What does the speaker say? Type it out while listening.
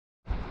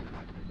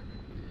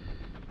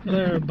Hello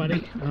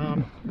everybody,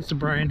 this is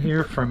Brian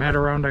here from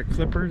Adirondack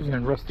Flippers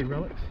and Rusty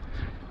Relics.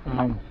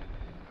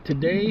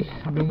 Today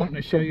I've been wanting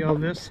to show you all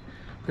this.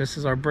 This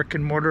is our brick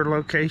and mortar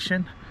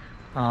location.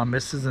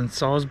 This is in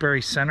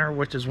Salisbury Center,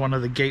 which is one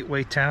of the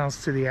gateway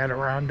towns to the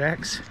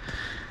Adirondacks.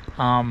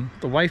 The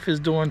wife is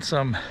doing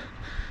some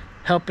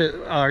help at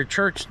our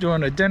church,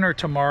 doing a dinner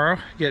tomorrow,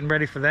 getting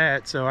ready for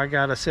that, so I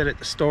gotta sit at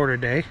the store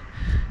today,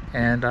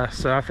 and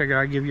so I figure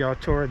I'll give you all a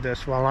tour of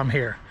this while I'm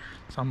here.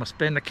 So I'm gonna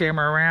spin the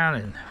camera around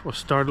and we'll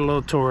start a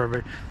little tour of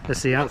it.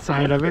 That's the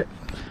outside of it.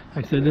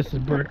 Like I said, this is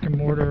brick and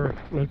mortar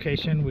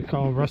location we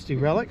call Rusty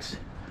Relics.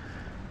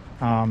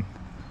 As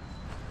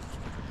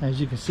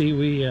you can see,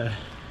 we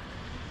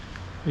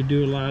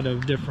do a lot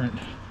of different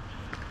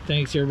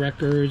things here.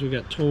 Records, we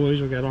got toys,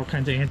 we got all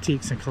kinds of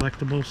antiques and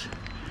collectibles.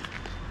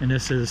 And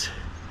this is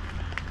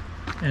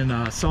in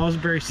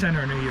Salisbury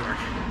Center, New York.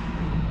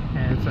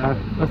 And so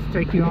let's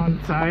take you on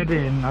inside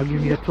and I'll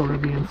give you a tour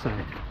of the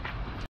inside.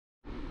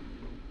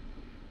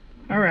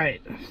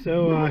 Alright,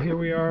 so here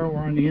we are,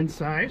 we're on the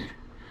inside,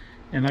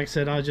 and like I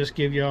said, I'll just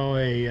give y'all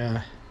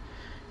a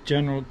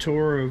general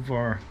tour of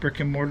our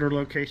brick and mortar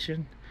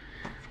location.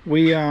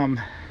 We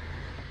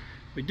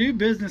do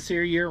business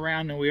here year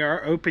round, and we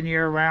are open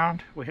year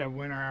round. We have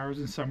winter hours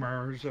and summer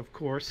hours, of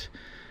course,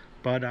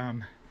 but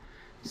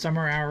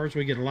summer hours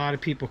we get a lot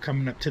of people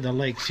coming up to the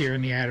lakes here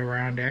in the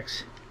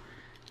Adirondacks,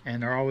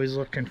 and they're always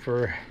looking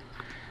for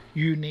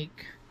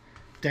unique,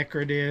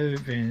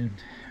 decorative, and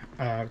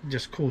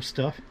just cool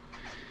stuff.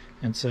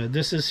 And so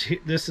this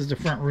is the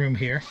front room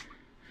here,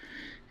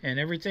 and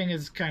everything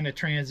is kind of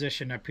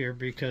transition up here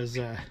because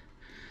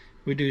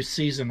we do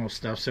seasonal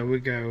stuff. So we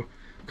go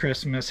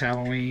Christmas,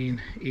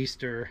 Halloween,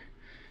 Easter,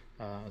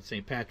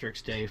 St.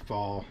 Patrick's Day,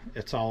 fall.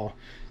 It's all,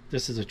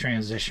 this is a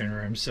transition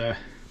room. So,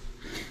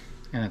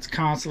 and it's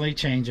constantly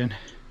changing.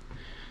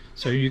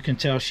 So you can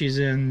tell she's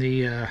in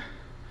the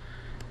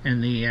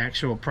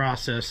actual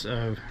process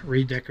of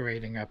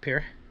redecorating up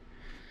here,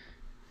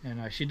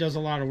 and she does a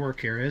lot of work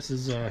here. This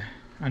is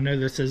I know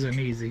this isn't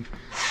easy.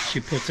 She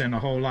puts in a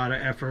whole lot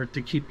of effort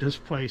to keep this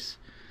place,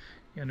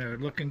 you know,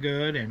 looking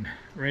good and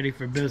ready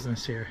for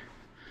business here.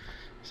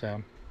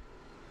 So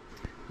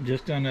I'm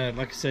just gonna,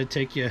 like I said,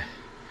 take you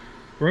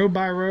row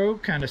by row,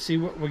 kind of see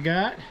what we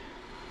got.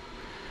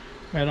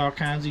 Got all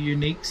kinds of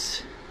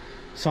uniques,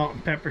 salt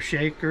and pepper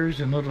shakers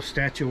and little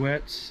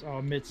statuettes, all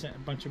a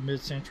bunch of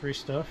mid-century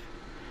stuff.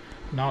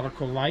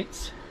 Nautical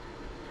lights.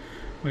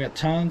 We got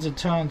tons and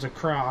tons of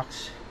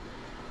Crocs.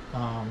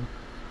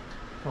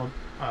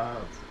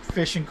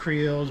 Fishing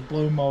creels,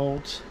 blow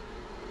molds.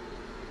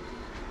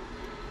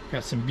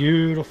 Got some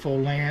beautiful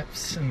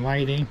lamps and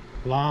lighting,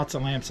 lots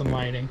of lamps and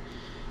lighting.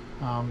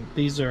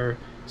 These are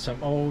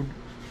some old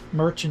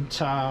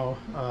mercantile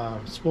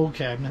spool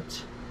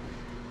cabinets.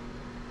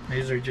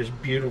 These are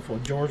just beautiful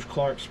George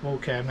Clark spool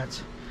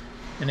cabinets,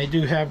 and they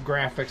do have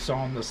graphics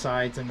on the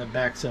sides and the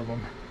backs of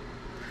them.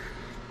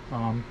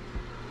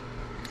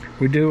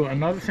 We do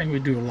another thing we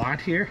do a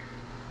lot here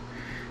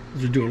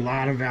is we do a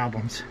lot of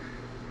albums.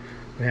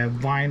 We have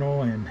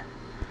vinyl and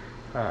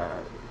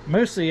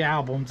mostly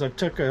albums. I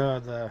took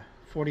the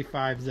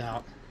 45s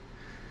out,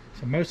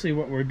 so mostly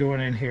what we're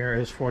doing in here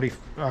is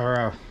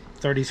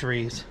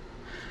 33s.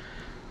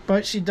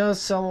 But she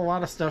does sell a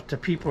lot of stuff to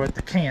people at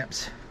the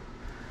camps.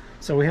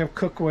 So we have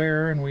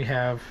cookware, and we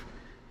have,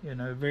 you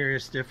know,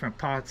 various different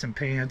pots and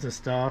pans and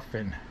stuff,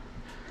 and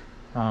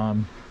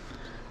all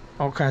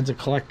kinds of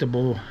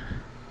collectible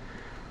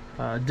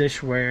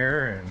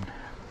dishware and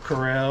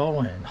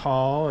Corel and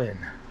Hall and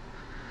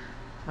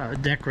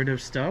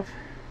decorative stuff.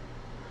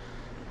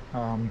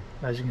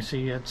 As you can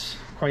see, it's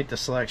quite the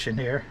selection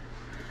here.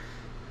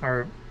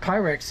 Our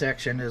Pyrex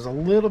section is a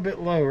little bit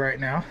low right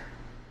now.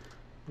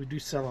 We do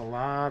sell a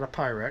lot of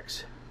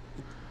Pyrex,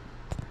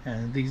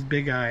 and these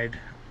big-eyed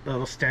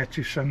little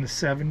statues from the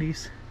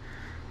 70s,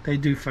 they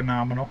do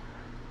phenomenal.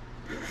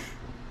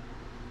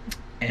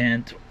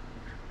 And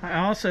I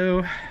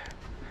also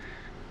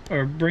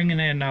are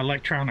bringing in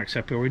electronics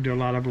up here. We do a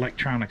lot of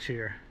electronics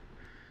here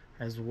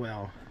as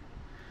well.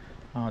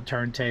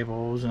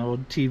 Turntables and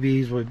old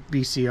TVs with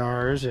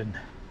VCRs and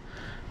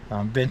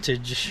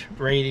vintage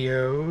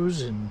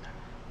radios and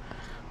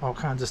all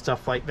kinds of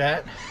stuff like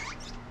that.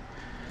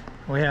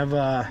 We have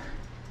a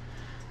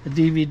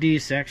DVD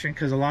section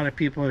because a lot of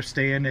people are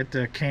staying at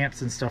the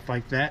camps and stuff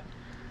like that.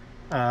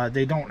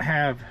 They don't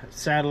have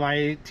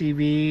satellite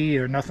TV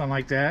or nothing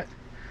like that,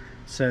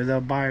 so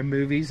they'll buy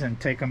movies and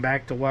take them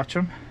back to watch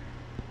them.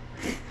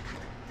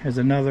 Here's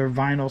another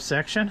vinyl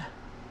section,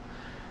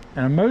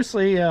 and I'm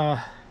mostly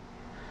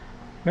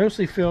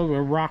filled with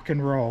rock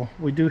and roll.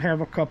 We do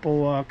have a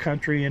couple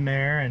country in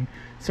there and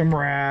some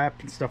rap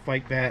and stuff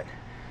like that,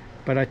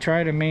 but I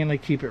try to mainly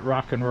keep it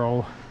rock and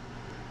roll.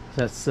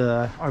 That's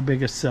our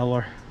biggest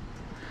seller.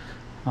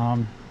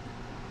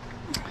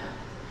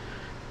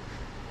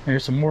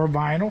 Here's some more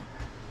vinyl.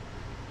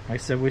 Like I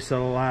said, we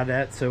sell a lot of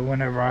that, so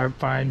whenever I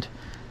find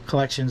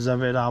collections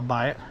of it, I'll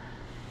buy it.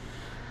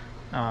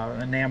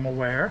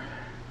 Enamelware.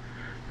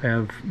 We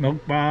have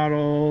milk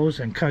bottles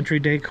and country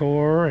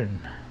decor and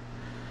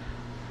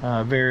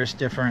various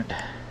different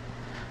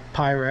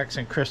Pyrex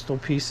and crystal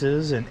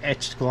pieces and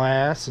etched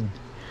glass, and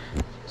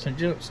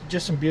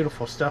just some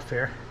beautiful stuff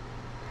here.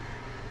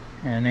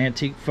 And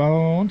antique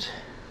phones.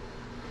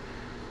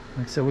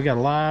 Like I said, we got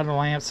a lot of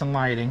lamps and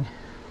lighting.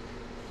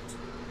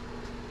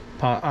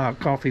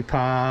 Coffee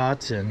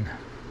pots and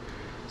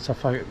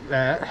stuff like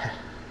that.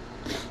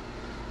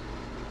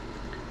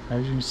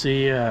 As you can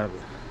see,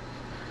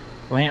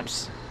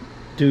 lamps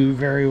do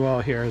very well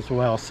here as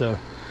well, so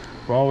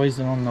we're always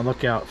on the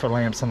lookout for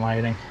lamps and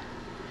lighting.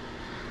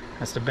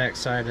 That's the back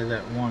side of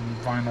that one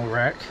vinyl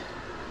rack.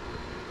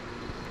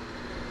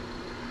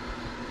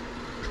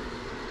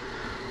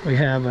 We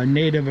have a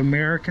Native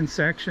American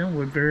section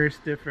with various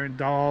different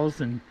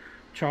dolls and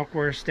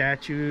chalkware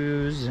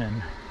statues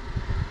and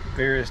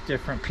various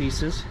different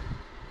pieces,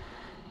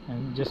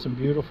 and just some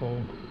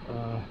beautiful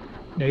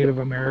Native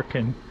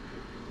American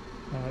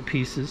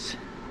pieces.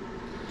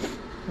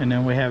 And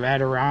then we have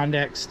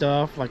Adirondack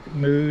stuff like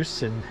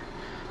moose and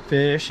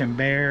fish and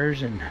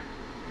bears and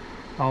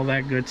all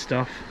that good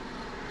stuff.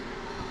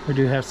 We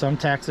do have some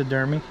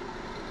taxidermy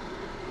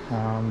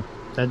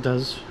that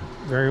does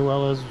very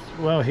well as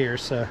well here.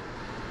 So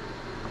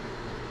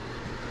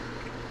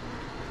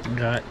we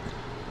got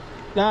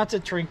lots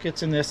of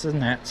trinkets and this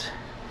and that.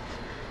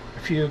 A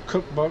few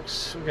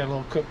cookbooks. We got a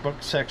little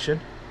cookbook section,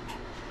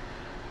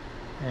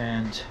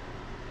 and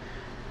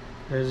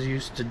those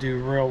used to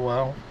do real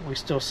well. We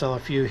still sell a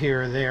few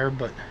here or there,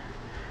 but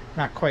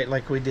not quite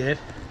like we did.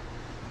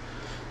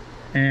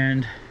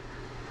 And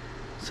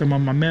some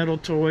of my metal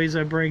toys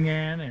I bring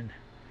in, and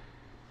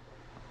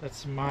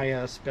that's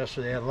my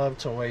specialty. I love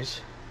toys.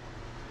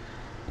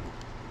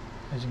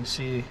 As you can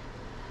see,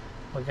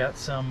 we got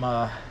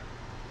some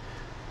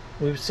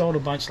we sold a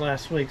bunch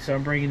last week, so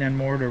I'm bringing in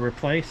more to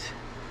replace.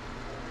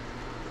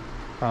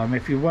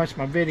 If you watch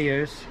my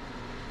videos,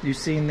 you've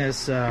seen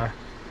this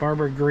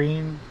Barber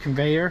Green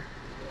conveyor.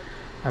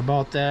 I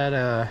bought that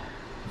a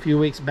few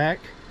weeks back.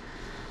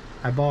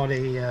 I bought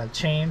a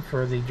chain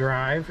for the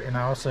drive, and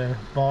I also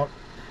bought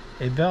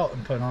a belt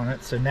and put on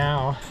it. So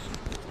now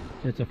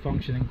it's a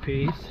functioning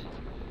piece.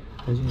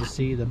 As you can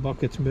see, the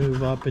buckets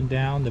move up and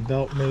down, the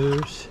belt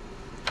moves.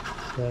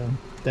 So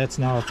that's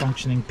now a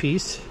functioning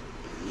piece.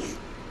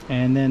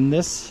 And then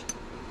this,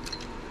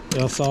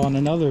 you saw in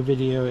another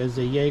video, is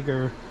a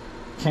Jaeger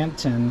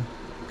Kenton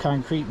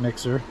concrete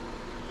mixer,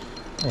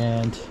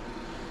 and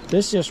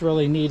this just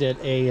really needed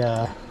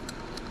a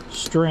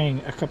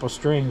couple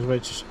strings,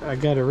 which I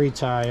got to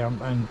retie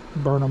and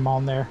burn them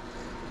on there,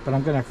 but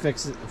I'm gonna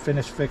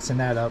finish fixing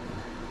that up.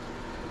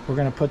 We're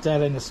gonna put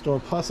that in the store,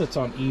 plus it's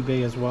on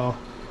eBay as well,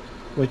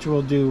 which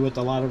we'll do with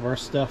a lot of our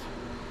stuff.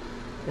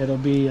 It'll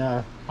be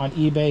on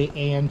eBay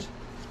and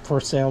for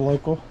sale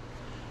local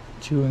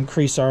to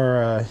increase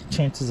our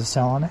chances of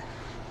selling it.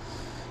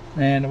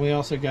 And we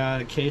also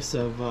got a case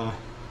of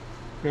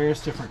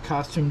various different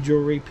costume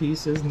jewelry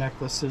pieces,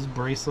 necklaces,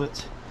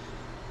 bracelets,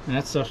 and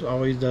that stuff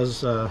always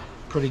does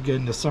pretty good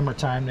in the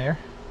summertime there.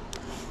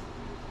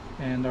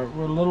 And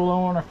we're a little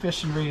low on our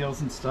fishing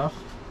reels and stuff,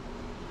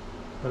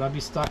 but I'll be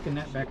stocking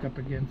that back up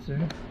again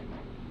soon.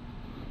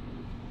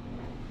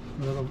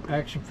 Little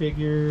action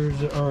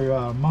figures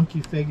or monkey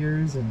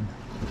figures, and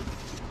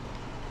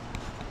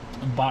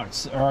a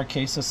box or a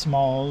case of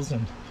smalls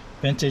and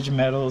vintage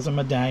medals and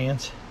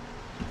medallions.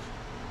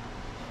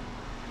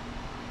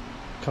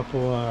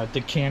 Couple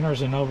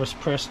decanters, and Elvis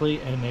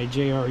Presley and a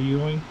J.R.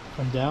 Ewing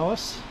from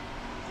Dallas.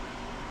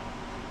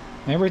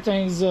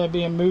 Everything's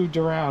being moved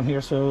around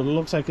here, so it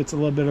looks like it's a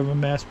little bit of a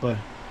mess, but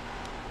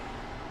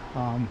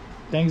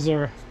there's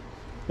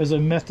a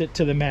method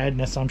to the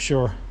madness, I'm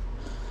sure.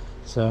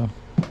 So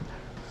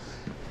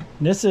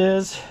this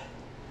is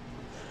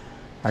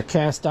our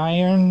cast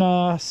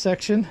iron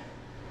section.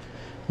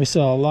 We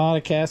sell a lot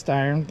of cast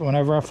iron.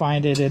 Whenever I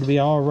find it, it'll be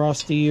all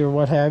rusty or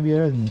what have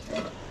you, and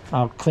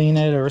I'll clean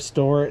it or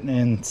restore it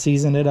and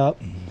season it up.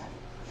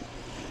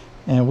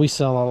 And we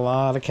sell a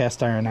lot of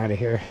cast iron out of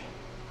here.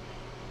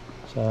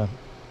 So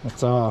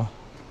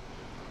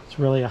it's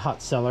really a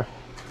hot seller.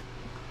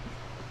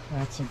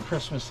 Got some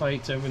Christmas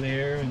lights over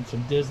there and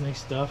some Disney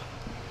stuff.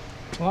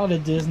 A lot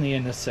of Disney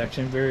in this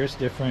section, various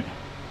different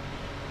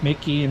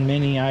Mickey and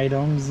Minnie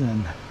items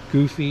and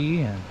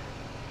Goofy and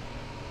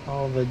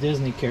all the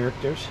Disney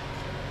characters.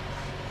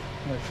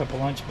 Got a couple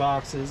lunch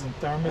boxes and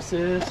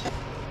thermoses.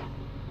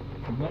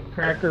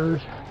 Nutcrackers,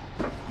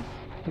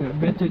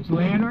 vintage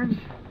lanterns,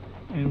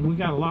 and we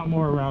got a lot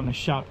more around the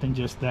shop than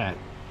just that,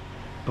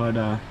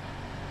 but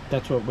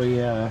that's what we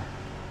have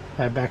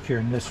back here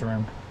in this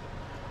room.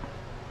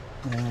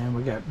 And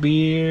we got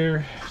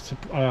beer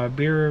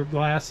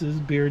glasses,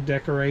 beer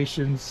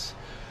decorations,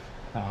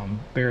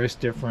 various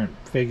different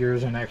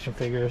figures and action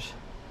figures,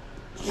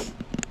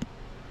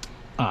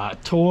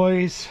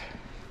 toys,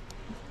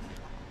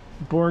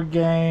 board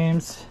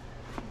games.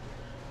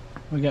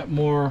 We got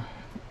more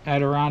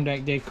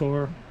Adirondack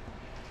decor,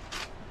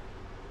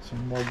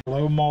 some more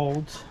blow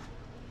molds,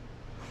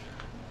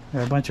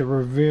 got a bunch of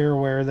Revere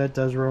ware that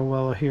does real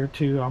well here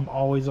too. I'm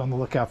always on the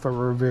lookout for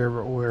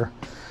Revere ware.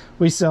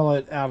 We sell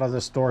it out of the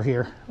store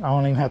here. I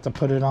don't even have to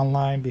put it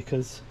online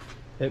because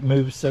it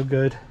moves so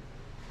good.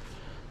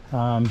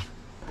 Another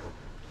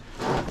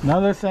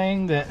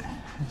thing that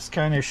is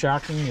kind of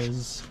shocking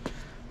is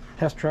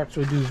test trucks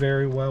we do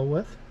very well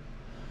with.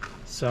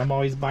 So I'm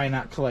always buying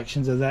out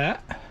collections of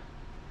that.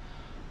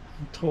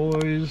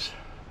 Toys,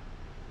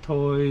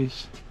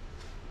 toys,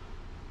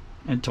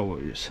 and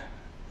toys.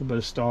 A bit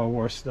of Star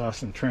Wars stuff,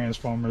 some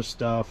Transformers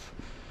stuff,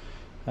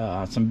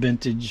 some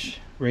vintage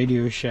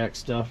Radio Shack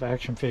stuff,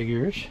 action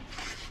figures,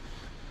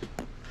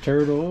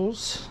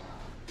 turtles,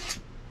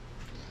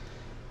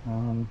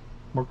 some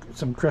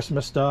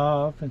Christmas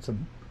stuff, and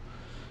some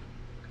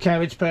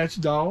Cabbage Patch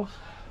dolls,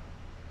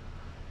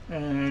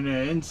 and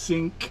an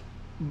NSYNC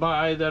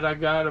buy that I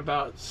got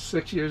about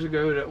 6 years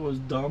ago that was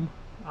dumb.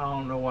 I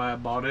don't know why I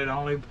bought it. I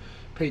only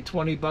paid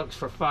 20 bucks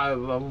for 5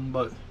 of them,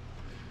 but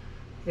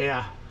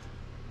yeah,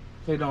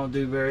 they don't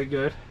do very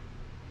good.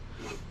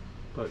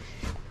 But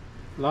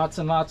lots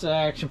and lots of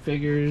action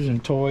figures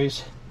and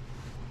toys,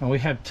 and we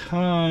have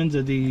tons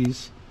of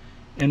these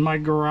in my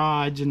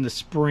garage. In the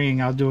spring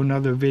I'll do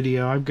another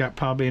video. I've got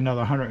probably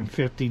another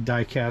 150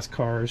 die-cast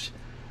cars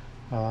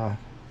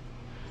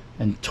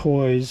and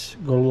toys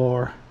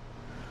galore.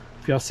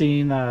 If y'all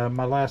seen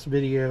my last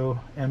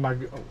video and my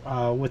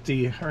with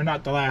the, or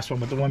not the last one,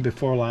 but the one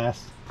before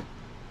last,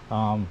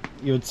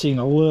 you had seen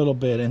a little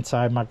bit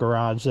inside my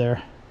garage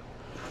there.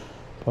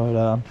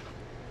 But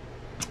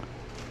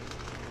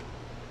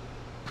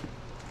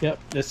yep,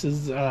 this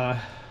is the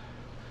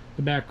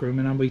back room,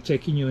 and I'll be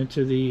taking you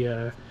into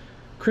the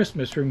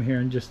Christmas room here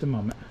in just a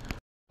moment.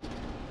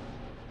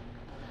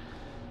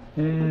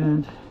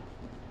 And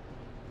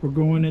we're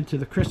going into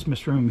the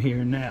Christmas room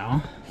here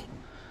now.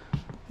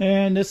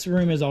 And this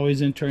room is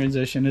always in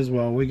transition as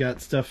well. We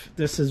got stuff.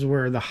 This is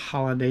where the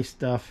holiday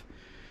stuff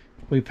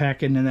we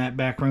pack into that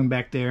back room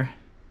back there,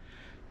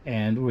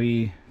 and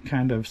we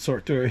kind of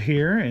sort through it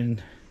here,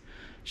 and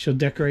she'll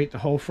decorate the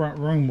whole front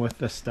room with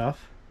this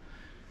stuff.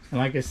 And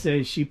like I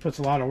said, she puts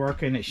a lot of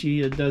work in it.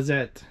 She does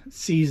that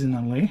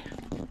seasonally.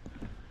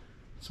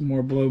 Some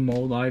more blow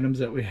mold items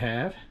that we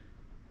have.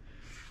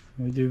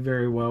 We do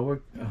very well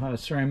with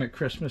ceramic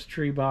Christmas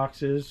tree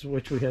boxes,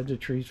 which we have the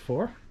trees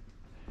for.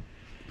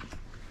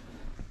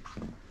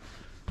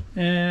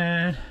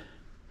 And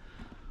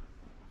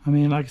I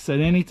mean, like I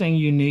said, anything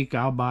unique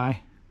I'll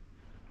buy.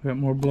 We got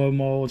more blow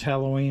molds,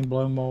 Halloween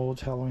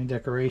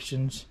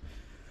decorations.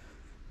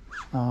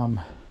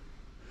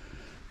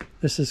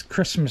 This is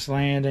Christmas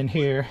land in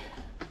here.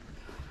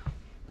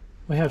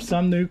 We have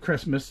some new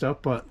Christmas stuff,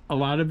 but a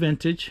lot of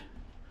vintage.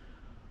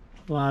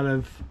 A lot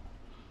of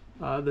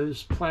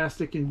those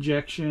plastic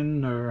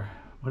injection, or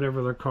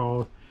whatever they're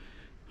called,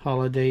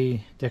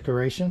 holiday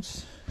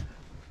decorations.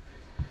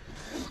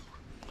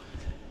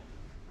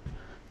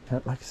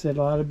 Got, like I said,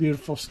 a lot of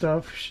beautiful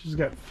stuff. She's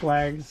got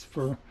flags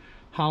for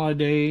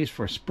holidays,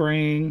 for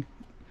spring,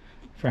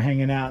 for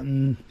hanging out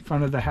in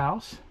front of the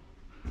house.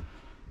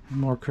 And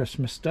more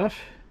Christmas stuff.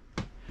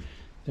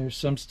 There's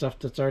some stuff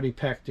that's already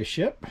packed to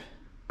ship.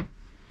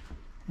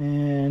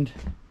 And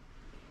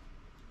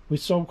we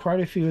sold quite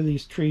a few of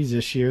these trees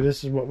this year.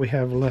 This is what we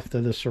have left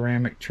of the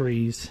ceramic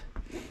trees.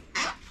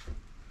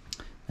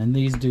 And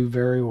these do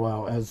very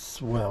well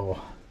as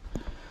well.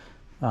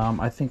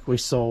 I think we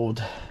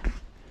sold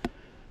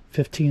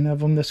 15 of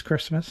them this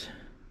Christmas.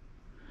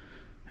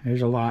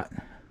 There's a lot.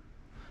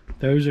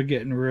 Those are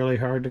getting really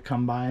hard to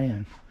come by,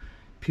 and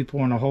people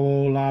want a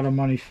whole lot of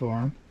money for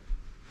them.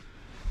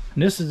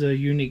 And this is a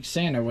unique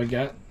Santa we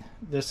got.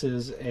 This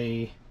is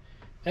a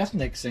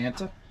ethnic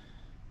Santa.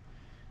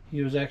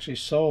 He was actually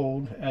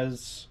sold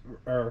as,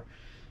 or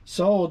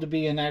sold to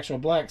be an actual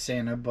black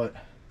Santa, but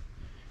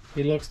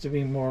he looks to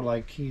be more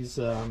like he's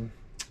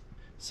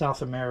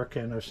South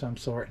American or some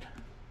sort.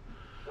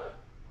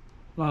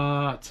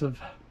 Lots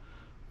of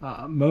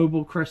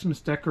mobile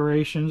Christmas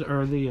decorations,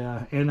 or the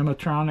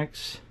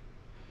animatronics.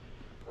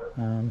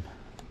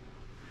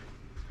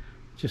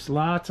 Just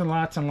lots and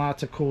lots and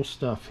lots of cool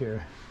stuff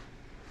here.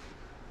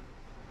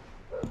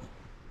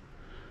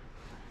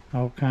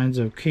 All kinds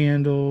of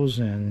candles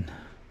and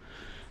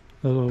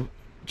little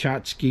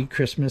tchotchke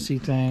Christmassy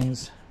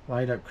things,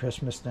 light up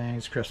Christmas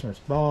things, Christmas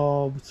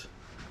bulbs.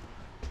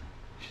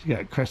 She's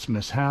got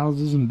Christmas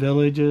houses and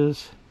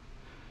villages,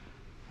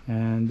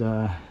 and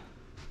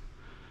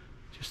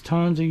just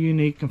tons of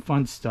unique and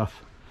fun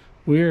stuff.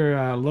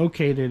 We're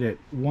located at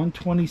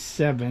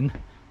 127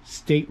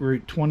 State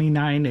Route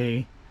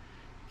 29A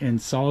in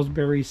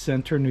Salisbury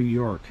Center, New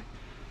York.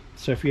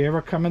 So if you're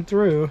ever coming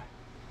through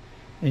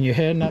and you're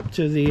heading up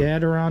to the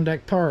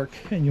Adirondack Park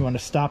and you want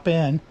to stop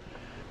in,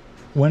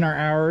 when our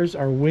hours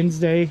are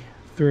Wednesday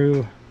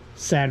through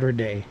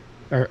Saturday,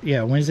 or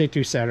yeah, Wednesday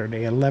through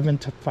Saturday, 11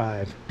 to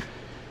 5,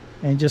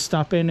 and just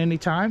stop in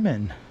anytime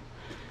and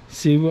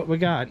see what we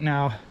got.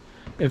 Now,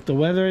 if the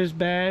weather is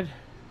bad,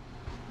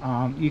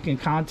 you can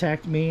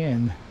contact me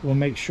and we'll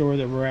make sure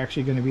that we're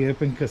actually going to be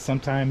open, because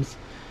sometimes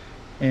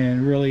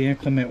in really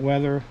inclement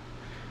weather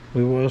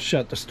we will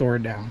shut the store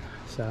down.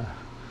 So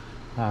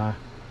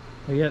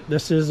yeah,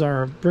 this is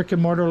our brick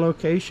and mortar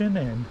location,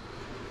 and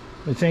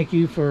But thank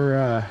you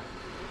for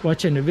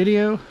watching the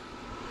video.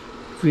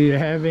 If you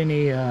have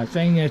any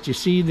thing that you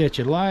see that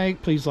you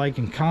like, please like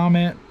and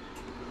comment.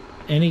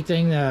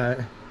 Anything,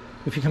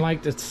 if you can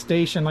like the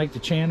station, like the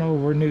channel,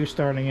 we're new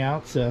starting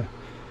out, so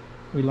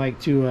we like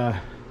to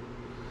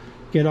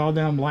get all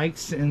them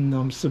likes and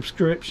them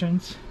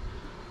subscriptions.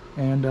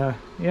 And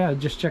yeah,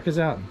 just check us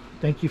out.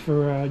 Thank you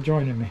for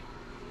joining me.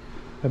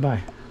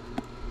 Bye-bye.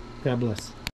 God bless.